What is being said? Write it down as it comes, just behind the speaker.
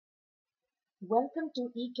Welcome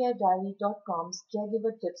to eCareDiary.com's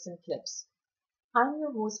Caregiver Tips and Clips. I'm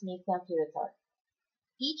your host Meghna Kirathar.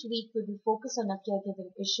 Each week we will focus on a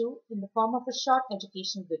caregiving issue in the form of a short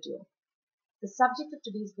educational video. The subject of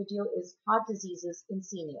today's video is heart diseases in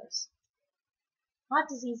seniors. Heart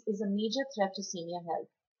disease is a major threat to senior health.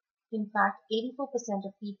 In fact, 84%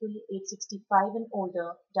 of people aged 65 and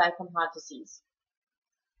older die from heart disease.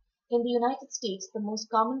 In the United States, the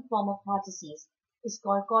most common form of heart disease is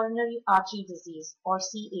called coronary artery disease or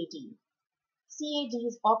CAD. CAD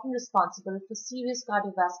is often responsible for serious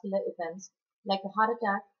cardiovascular events like a heart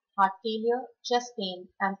attack, heart failure, chest pain,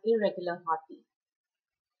 and irregular heartbeat.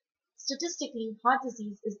 Statistically, heart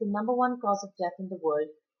disease is the number one cause of death in the world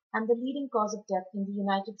and the leading cause of death in the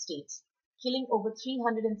United States, killing over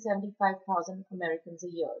 375,000 Americans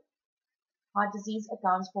a year. Heart disease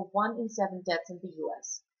accounts for 1 in 7 deaths in the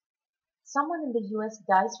US. Someone in the US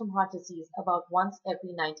dies from heart disease about once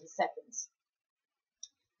every 90 seconds.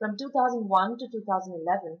 From 2001 to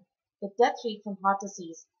 2011, the death rate from heart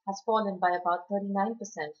disease has fallen by about 39%,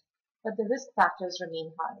 but the risk factors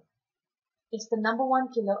remain high. It's the number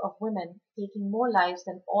one killer of women, taking more lives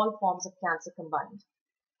than all forms of cancer combined.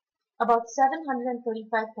 About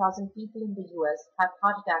 735,000 people in the US have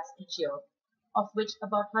heart attacks each year, of which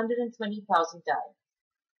about 120,000 die.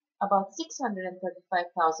 About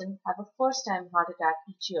 635,000 have a first-time heart attack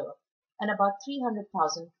each year, and about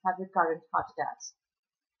 300,000 have recurrent heart attacks.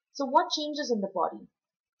 So what changes in the body?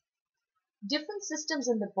 Different systems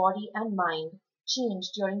in the body and mind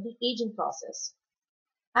change during the aging process.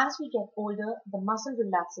 As we get older, the muscle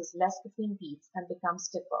relaxes less between beats and becomes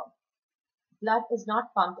stiffer. Blood is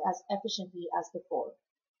not pumped as efficiently as before.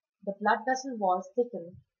 The blood vessel walls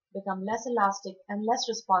thicken, become less elastic and less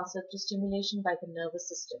responsive to stimulation by the nervous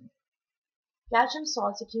system. Calcium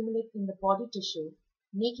salts accumulate in the body tissue,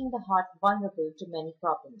 making the heart vulnerable to many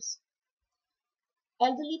problems.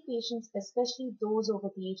 Elderly patients, especially those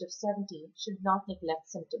over the age of 70, should not neglect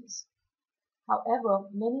symptoms. However,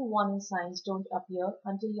 many warning signs don't appear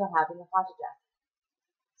until you're having a heart attack.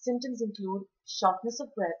 Symptoms include shortness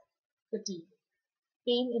of breath, fatigue,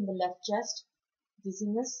 pain in the left chest,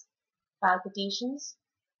 dizziness, palpitations,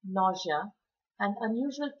 nausea, and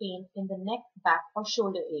unusual pain in the neck, back, or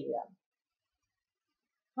shoulder area.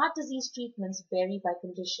 Heart disease treatments vary by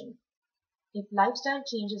condition. If lifestyle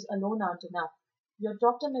changes alone aren't enough, your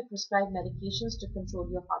doctor may prescribe medications to control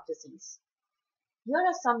your heart disease. Here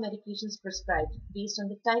are some medications prescribed based on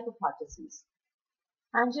the type of heart disease.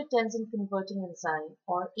 Angiotensin-converting enzyme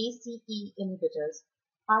or ACE inhibitors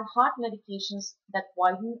are heart medications that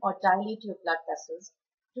widen or dilate your blood vessels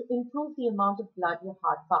to improve the amount of blood your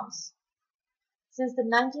heart pumps. Since the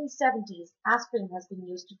 1970s, aspirin has been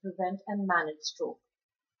used to prevent and manage stroke.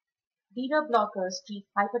 Beta blockers treat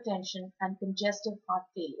hypertension and congestive heart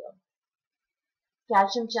failure.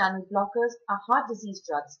 Calcium channel blockers are heart disease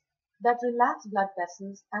drugs that relax blood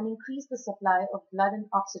vessels and increase the supply of blood and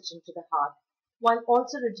oxygen to the heart, while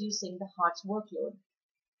also reducing the heart's workload.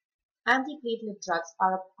 Antiplatelet drugs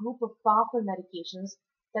are a group of powerful medications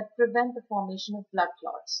that prevent the formation of blood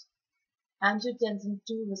clots. Angiotensin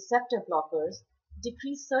II receptor blockers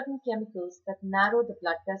decrease certain chemicals that narrow the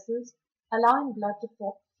blood vessels, allowing blood to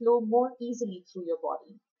flow more easily through your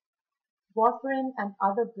body. Warfarin and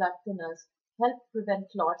other blood thinners help prevent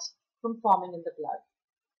clots from forming in the blood.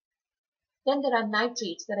 Then there are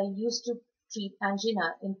nitrates that are used to treat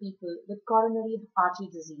angina in people with coronary artery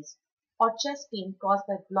disease or chest pain caused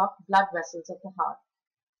by blocked blood vessels of the heart.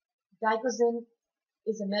 Digoxin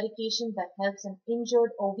is a medication that helps an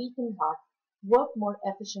injured or weakened heart work more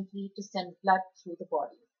efficiently to send blood through the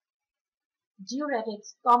body.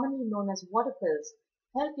 Diuretics, commonly known as water pills,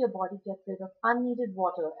 help your body get rid of unneeded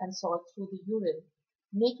water and salt through the urine,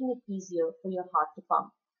 making it easier for your heart to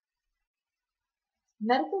pump.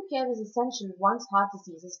 Medical care is essential once heart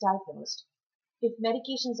disease is diagnosed. If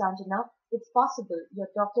medications aren't enough, it's possible your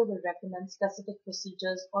doctor will recommend specific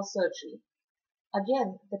procedures or surgery.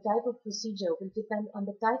 Again, the type of procedure will depend on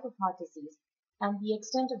the type of heart disease and the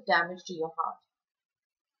extent of damage to your heart.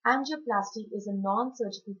 Angioplasty is a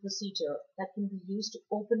non-surgical procedure that can be used to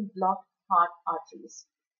open blocked heart arteries.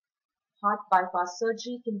 Heart bypass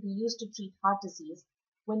surgery can be used to treat heart disease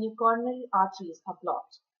when your coronary arteries are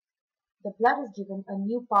blocked. The blood is given a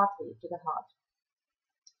new pathway to the heart.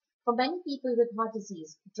 For many people with heart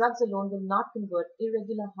disease, drugs alone will not convert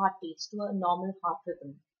irregular heartbeats to a normal heart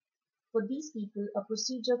rhythm. For these people, a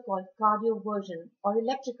procedure called cardioversion or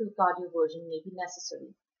electrical cardioversion may be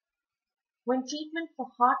necessary. When treatment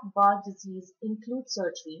for heart valve disease includes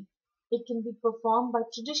surgery, it can be performed by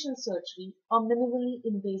traditional surgery or minimally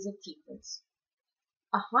invasive treatments.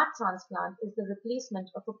 A heart transplant is the replacement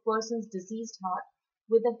of a person's diseased heart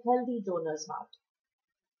with a healthy donor's heart.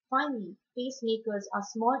 Finally, pacemakers are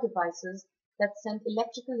small devices that send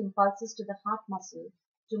electrical impulses to the heart muscle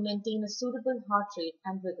to maintain a suitable heart rate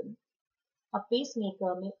and rhythm. A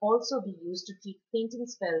pacemaker may also be used to treat fainting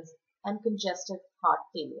spells and congestive heart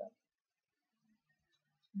failure.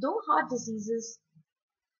 Though heart diseases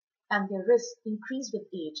and their risks increase with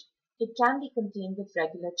age, it can be contained with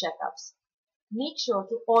regular checkups. Make sure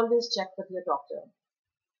to always check with your doctor.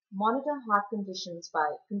 Monitor heart conditions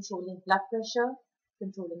by controlling blood pressure,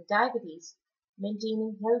 controlling diabetes,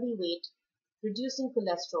 maintaining healthy weight, reducing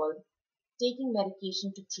cholesterol, taking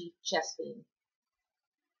medication to treat chest pain.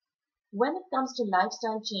 When it comes to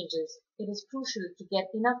lifestyle changes, it is crucial to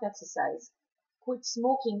get enough exercise, quit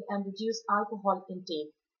smoking and reduce alcohol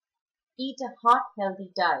intake, eat a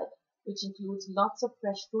heart-healthy diet, which includes lots of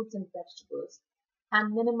fresh fruits and vegetables,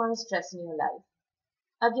 and minimize stress in your life.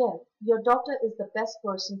 Again, your doctor is the best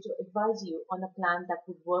person to advise you on a plan that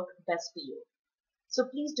would work best for you. So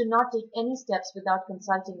please do not take any steps without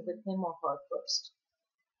consulting with him or her first.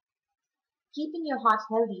 Keeping your heart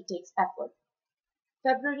healthy takes effort.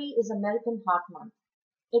 February is American Heart Month.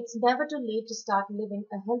 It's never too late to start living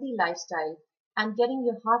a healthy lifestyle and getting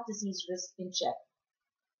your heart disease risk in check.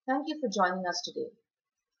 Thank you for joining us today.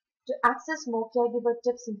 To access more caregiver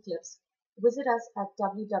tips and clips, visit us at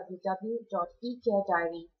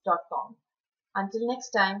www.ecarediary.com. Until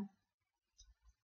next time,